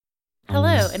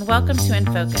and welcome to In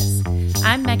Focus.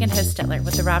 I'm Meghan Hochstetler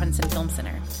with the Robinson Film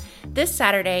Center. This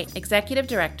Saturday, Executive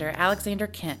Director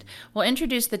Alexandyr Kent will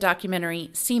introduce the documentary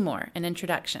SEYMOUR, an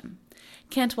introduction.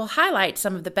 Kent will highlight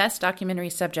some of the best documentary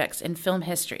subjects in film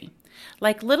history,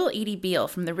 like Little Edie Beale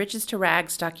from the Riches to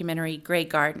Rags documentary Grey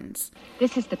Gardens.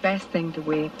 This is the best thing to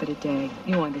wear for the day,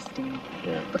 you understand?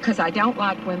 Yeah. Because I don't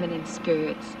like women in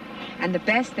skirts. And the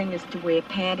best thing is to wear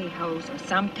pantyhose or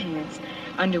some pants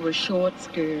under a short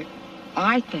skirt,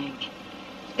 I think.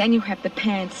 Then you have the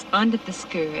pants under the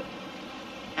skirt,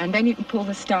 and then you can pull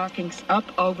the stockings up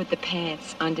over the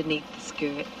pants underneath the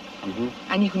skirt. Mm-hmm.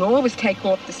 And you can always take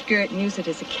off the skirt and use it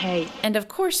as a cape. And of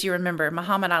course you remember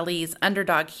Muhammad Ali's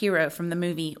underdog hero from the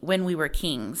movie When We Were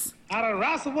Kings. I done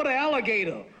wrestled with an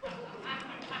alligator.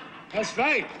 That's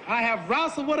right. I have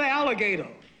wrestled with an alligator.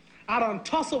 I done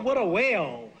tussled with a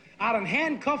whale. I done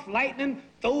handcuffed lightning,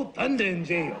 throw thunder in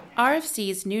jail.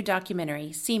 RFC's new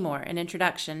documentary, SEYMOUR, an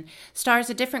introduction, stars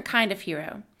a different kind of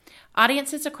hero.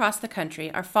 Audiences across the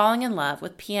country are falling in love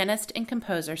with pianist and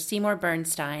composer Seymour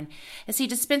Bernstein as he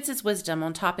dispenses wisdom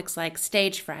on topics like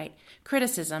stage fright,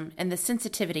 criticism, and the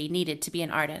sensitivity needed to be an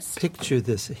artist. Picture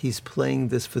this. He's playing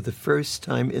this for the first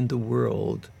time in the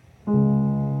world to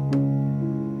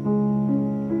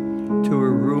a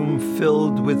room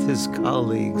filled with his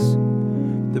colleagues.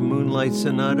 The Moonlight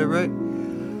Sonata, right?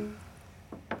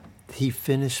 He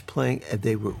finished playing and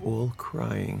they were all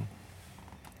crying.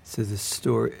 So this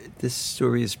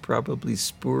story is probably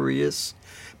spurious,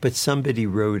 but somebody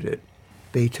wrote it.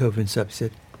 Beethoven's up,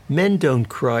 said, "Men don't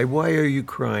cry. Why are you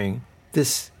crying?"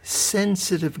 This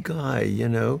sensitive guy, you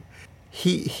know,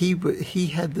 he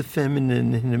had the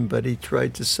feminine in him, but he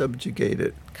tried to subjugate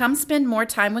it. Come spend more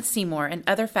time with Seymour and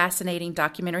other fascinating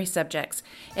documentary subjects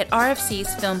at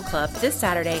RFC's Film Club this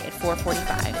Saturday at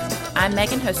 4:45. I'm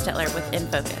Meghan Hochstetler with In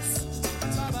Focus.